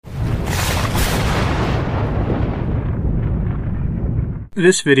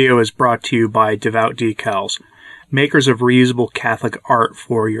This video is brought to you by Devout Decals, makers of reusable Catholic art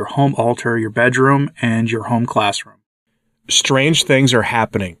for your home altar, your bedroom, and your home classroom. Strange things are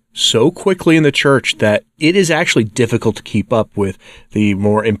happening so quickly in the church that it is actually difficult to keep up with the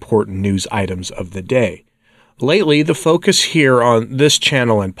more important news items of the day. Lately, the focus here on this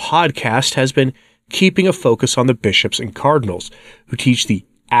channel and podcast has been keeping a focus on the bishops and cardinals who teach the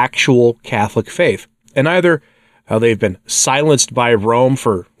actual Catholic faith, and either how they've been silenced by Rome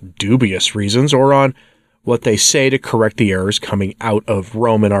for dubious reasons, or on what they say to correct the errors coming out of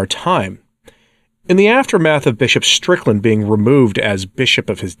Rome in our time. In the aftermath of Bishop Strickland being removed as bishop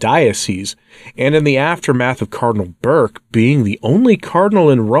of his diocese, and in the aftermath of Cardinal Burke being the only cardinal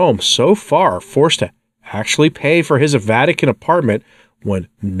in Rome so far forced to actually pay for his Vatican apartment when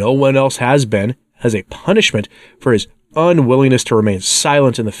no one else has been, as a punishment for his unwillingness to remain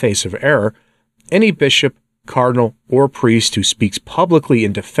silent in the face of error, any bishop, cardinal, or priest who speaks publicly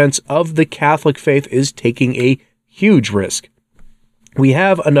in defense of the Catholic faith is taking a huge risk. We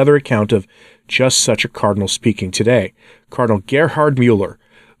have another account of just such a cardinal speaking today, Cardinal Gerhard Müller,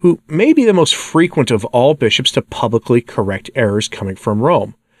 who may be the most frequent of all bishops to publicly correct errors coming from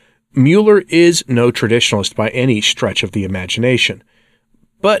Rome. Müller is no traditionalist by any stretch of the imagination,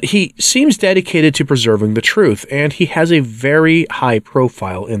 but he seems dedicated to preserving the truth, and he has a very high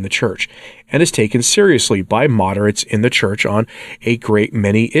profile in the church, and is taken seriously by moderates in the church on a great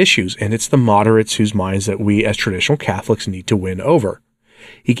many issues, and it's the moderates whose minds that we as traditional Catholics need to win over.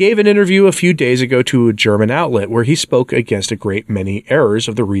 He gave an interview a few days ago to a German outlet where he spoke against a great many errors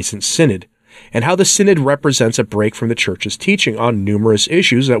of the recent synod, and how the synod represents a break from the church's teaching on numerous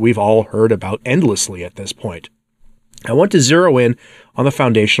issues that we've all heard about endlessly at this point. I want to zero in on the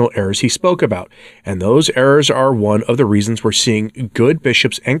foundational errors he spoke about, and those errors are one of the reasons we're seeing good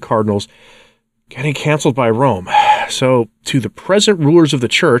bishops and cardinals getting canceled by Rome. So, to the present rulers of the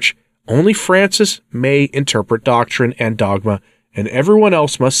church, only Francis may interpret doctrine and dogma, and everyone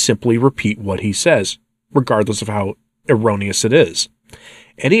else must simply repeat what he says, regardless of how erroneous it is.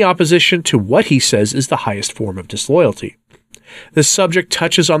 Any opposition to what he says is the highest form of disloyalty. This subject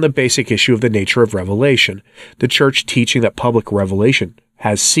touches on the basic issue of the nature of revelation, the church teaching that public revelation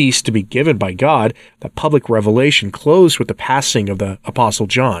has ceased to be given by God, that public revelation closed with the passing of the Apostle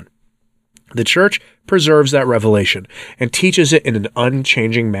John. The church preserves that revelation and teaches it in an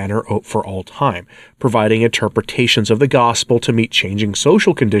unchanging manner for all time, providing interpretations of the gospel to meet changing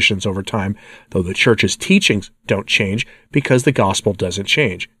social conditions over time, though the church's teachings don't change because the gospel doesn't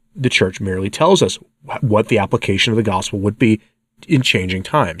change. The church merely tells us what the application of the gospel would be in changing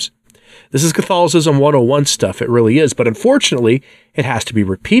times. This is Catholicism 101 stuff, it really is, but unfortunately, it has to be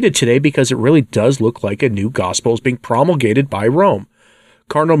repeated today because it really does look like a new gospel is being promulgated by Rome.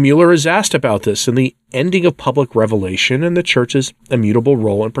 Cardinal Müller is asked about this in the ending of public revelation and the church's immutable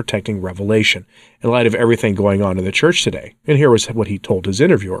role in protecting revelation in light of everything going on in the church today. And here was what he told his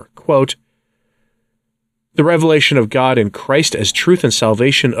interviewer, quote, "The revelation of God in Christ as truth and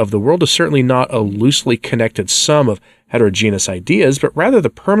salvation of the world is certainly not a loosely connected sum of heterogeneous ideas, but rather the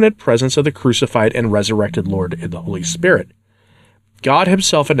permanent presence of the crucified and resurrected Lord in the Holy Spirit. God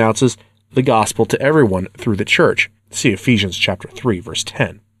himself announces the gospel to everyone through the church. See Ephesians chapter 3, verse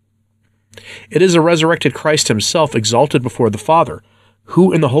 10. It is a resurrected Christ himself exalted before the Father,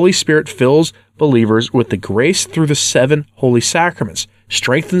 who in the Holy Spirit fills believers with the grace through the 7 holy sacraments,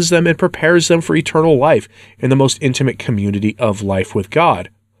 strengthens them and prepares them for eternal life in the most intimate community of life with God.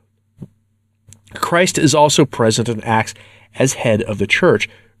 Christ is also present and acts as head of the church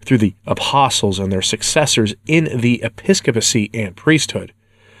through the apostles and their successors in the episcopacy and priesthood,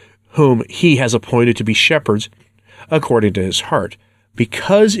 whom he has appointed to be shepherds according to his heart,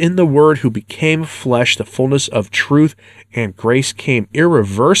 because in the Word who became flesh the fullness of truth and grace came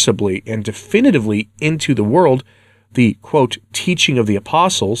irreversibly and definitively into the world, the, quote, teaching of the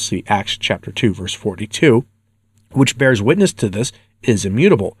apostles, see Acts chapter 2, verse 42, which bears witness to this, is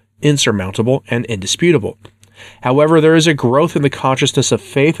immutable, insurmountable, and indisputable. However, there is a growth in the consciousness of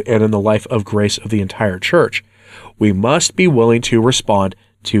faith and in the life of grace of the entire church. We must be willing to respond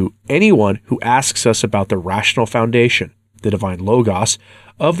to anyone who asks us about the rational foundation, the divine logos,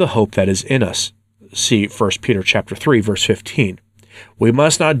 of the hope that is in us. See 1 Peter chapter 3, verse 15. We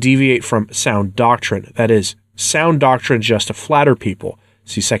must not deviate from sound doctrine, that is, sound doctrine just to flatter people.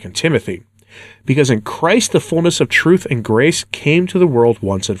 See 2 Timothy. Because in Christ the fullness of truth and grace came to the world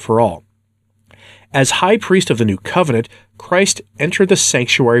once and for all. As high priest of the new covenant, Christ entered the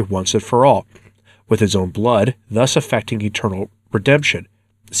sanctuary once and for all, with his own blood, thus effecting eternal redemption.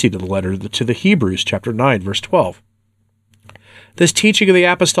 See the letter to the Hebrews, chapter 9, verse 12. This teaching of the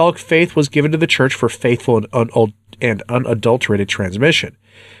apostolic faith was given to the church for faithful and and unadulterated transmission.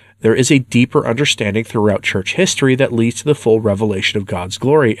 There is a deeper understanding throughout church history that leads to the full revelation of God's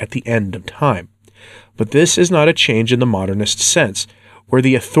glory at the end of time. But this is not a change in the modernist sense, where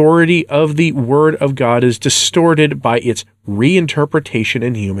the authority of the Word of God is distorted by its reinterpretation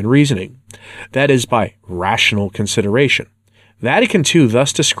in human reasoning. That is, by rational consideration. Vatican II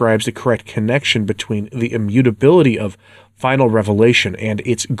thus describes the correct connection between the immutability of final revelation and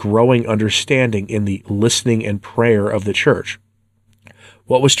its growing understanding in the listening and prayer of the Church.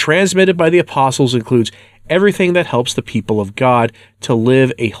 What was transmitted by the apostles includes everything that helps the people of God to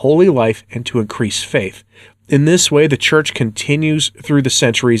live a holy life and to increase faith. In this way, the Church continues through the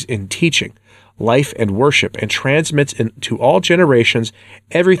centuries in teaching, life, and worship, and transmits to all generations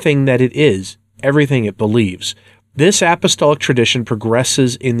everything that it is, everything it believes. This apostolic tradition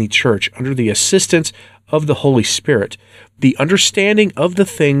progresses in the Church under the assistance of the Holy Spirit. The understanding of the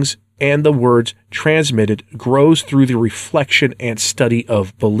things and the words transmitted grows through the reflection and study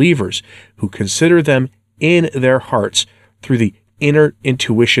of believers who consider them in their hearts through the inner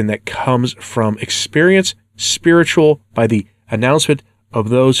intuition that comes from experience, spiritual by the announcement of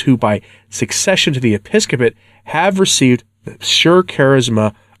those who by succession to the episcopate have received the sure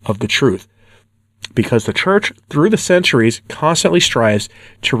charisma of the truth. Because the Church, through the centuries, constantly strives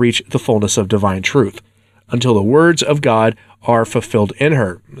to reach the fullness of divine truth, until the words of God are fulfilled in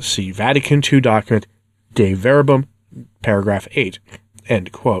her. See Vatican II document, De Verbum, paragraph 8.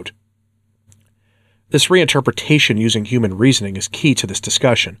 End quote. This reinterpretation using human reasoning is key to this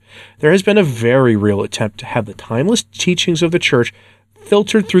discussion. There has been a very real attempt to have the timeless teachings of the Church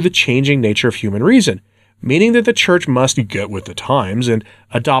filtered through the changing nature of human reason, meaning that the Church must get with the times and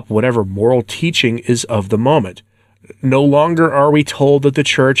adopt whatever moral teaching is of the moment. No longer are we told that the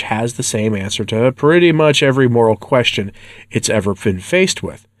Church has the same answer to pretty much every moral question it's ever been faced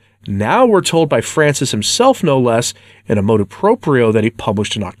with. Now we're told by Francis himself, no less, in a motu proprio that he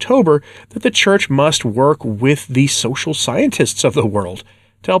published in October, that the Church must work with the social scientists of the world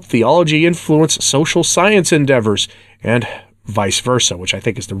to help theology influence social science endeavors, and vice versa, which I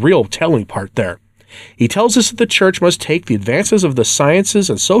think is the real telling part there. He tells us that the Church must take the advances of the sciences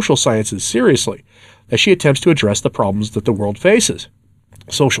and social sciences seriously, as she attempts to address the problems that the world faces.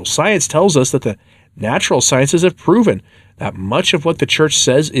 Social science tells us that the natural sciences have proven that much of what the Church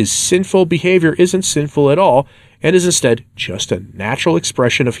says is sinful behavior isn't sinful at all, and is instead just a natural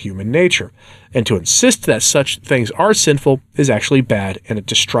expression of human nature. And to insist that such things are sinful is actually bad and a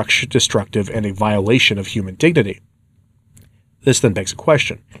destructive and a violation of human dignity. This then begs a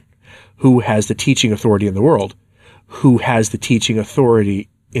question. Who has the teaching authority in the world? Who has the teaching authority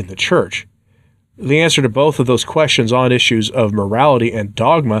in the Church? The answer to both of those questions on issues of morality and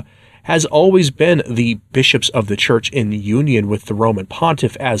dogma has always been the bishops of the Church in union with the Roman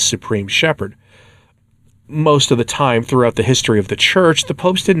pontiff as supreme shepherd. Most of the time throughout the history of the Church, the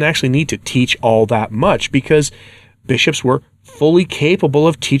popes didn't actually need to teach all that much because bishops were fully capable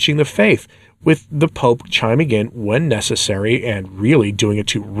of teaching the faith, with the Pope chiming in when necessary and really doing it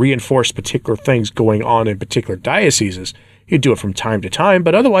to reinforce particular things going on in particular dioceses. He'd do it from time to time,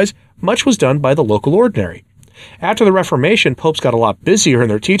 but otherwise, much was done by the local ordinary. After the Reformation, popes got a lot busier in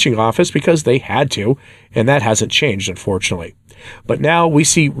their teaching office because they had to, and that hasn't changed, unfortunately. But now we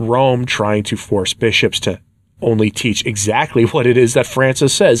see Rome trying to force bishops to only teach exactly what it is that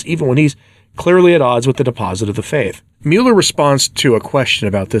Francis says, even when he's clearly at odds with the deposit of the faith. Mueller responds to a question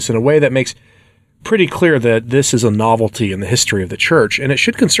about this in a way that makes pretty clear that this is a novelty in the history of the Church, and it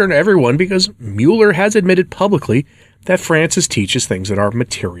should concern everyone because Mueller has admitted publicly that Francis teaches things that are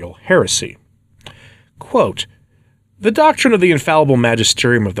material heresy. Quote, "The doctrine of the infallible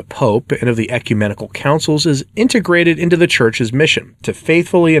magisterium of the Pope and of the ecumenical councils is integrated into the Church's mission to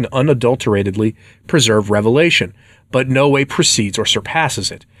faithfully and unadulteratedly preserve revelation, but no way precedes or surpasses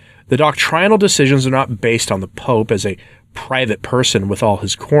it. The doctrinal decisions are not based on the Pope as a private person with all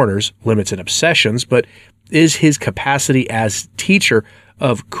his corners, limits, and obsessions, but is his capacity as teacher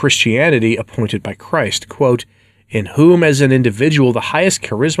of Christianity appointed by Christ, quote, in whom as an individual the highest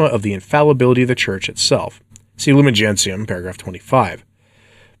charisma of the infallibility of the Church itself." See Lumen Gentium, paragraph 25.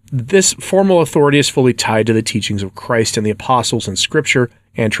 This formal authority is fully tied to the teachings of Christ and the apostles in Scripture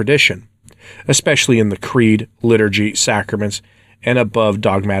and tradition, especially in the creed, liturgy, sacraments, and above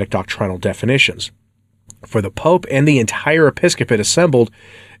dogmatic doctrinal definitions. For the Pope and the entire episcopate assembled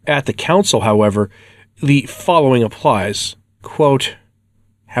at the council, however, the following applies, quote,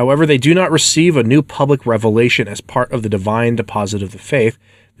 "However, they do not receive a new public revelation as part of the divine deposit of the faith,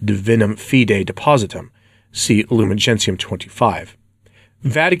 the divinum fide depositum." See Lumen Gentium 25.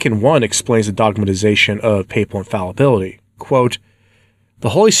 Vatican I explains the dogmatization of papal infallibility. Quote, The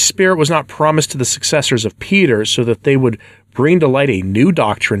Holy Spirit was not promised to the successors of Peter so that they would bring to light a new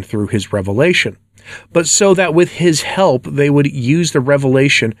doctrine through his revelation, but so that with his help they would use the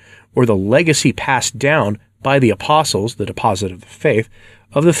revelation or the legacy passed down by the apostles, the deposit of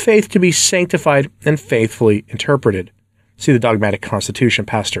the faith to be sanctified and faithfully interpreted. See the Dogmatic Constitution,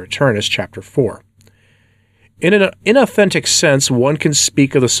 Pastor Eternus, Chapter 4. In an inauthentic sense, one can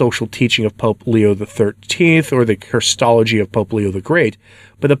speak of the social teaching of Pope Leo XIII or the Christology of Pope Leo the Great,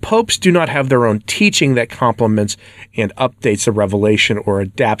 but the popes do not have their own teaching that complements and updates the revelation or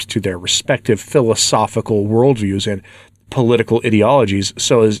adapts to their respective philosophical worldviews and political ideologies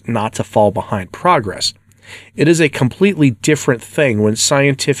so as not to fall behind progress. It is a completely different thing when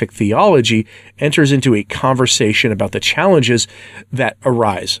scientific theology enters into a conversation about the challenges that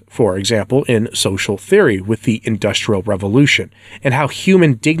arise, for example, in social theory with the Industrial Revolution, and how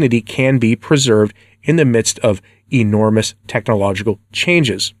human dignity can be preserved in the midst of enormous technological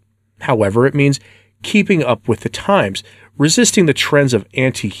changes. However, it means keeping up with the times, resisting the trends of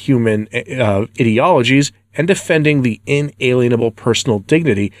anti-human ideologies, and defending the inalienable personal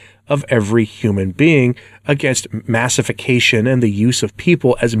dignity of every human being against massification and the use of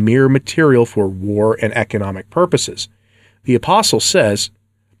people as mere material for war and economic purposes. The apostle says,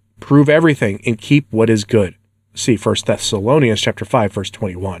 "Prove everything and keep what is good." See 1 Thessalonians chapter 5, verse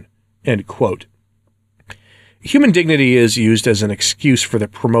 21. End quote. Human dignity is used as an excuse for the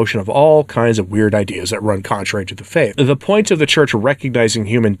promotion of all kinds of weird ideas that run contrary to the faith. The point of the church recognizing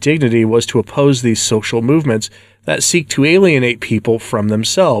human dignity was to oppose these social movements that seek to alienate people from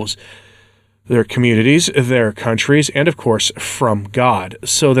themselves, their communities, their countries, and of course from God,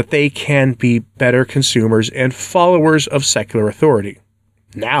 so that they can be better consumers and followers of secular authority.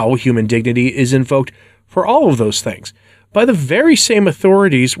 Now, human dignity is invoked for all of those things by the very same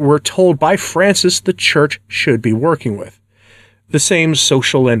authorities we're told by Francis the Church should be working with. The same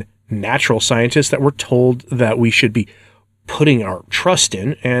social and natural scientists that we're told that we should be putting our trust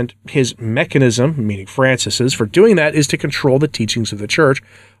in, and his mechanism, meaning Francis's, for doing that is to control the teachings of the Church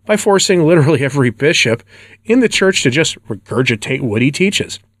by forcing literally every bishop in the Church to just regurgitate what he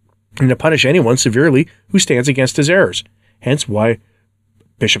teaches, and to punish anyone severely who stands against his errors. Hence why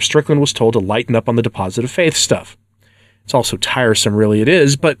Bishop Strickland was told to lighten up on the deposit of faith stuff. It's also tiresome, really it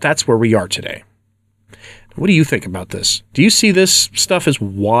is, but that's where we are today. What do you think about this? Do you see this stuff as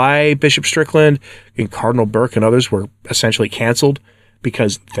why Bishop Strickland and Cardinal Burke and others were essentially canceled?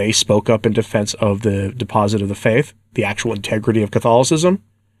 Because they spoke up in defense of the deposit of the faith, the actual integrity of Catholicism?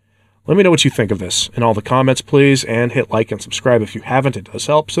 Let me know what you think of this in all the comments, please, and hit like and subscribe if you haven't. It does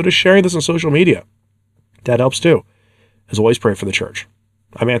help. So does sharing this on social media. That helps too. As always, pray for the Church.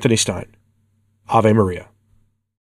 I'm Anthony Stein. Ave Maria.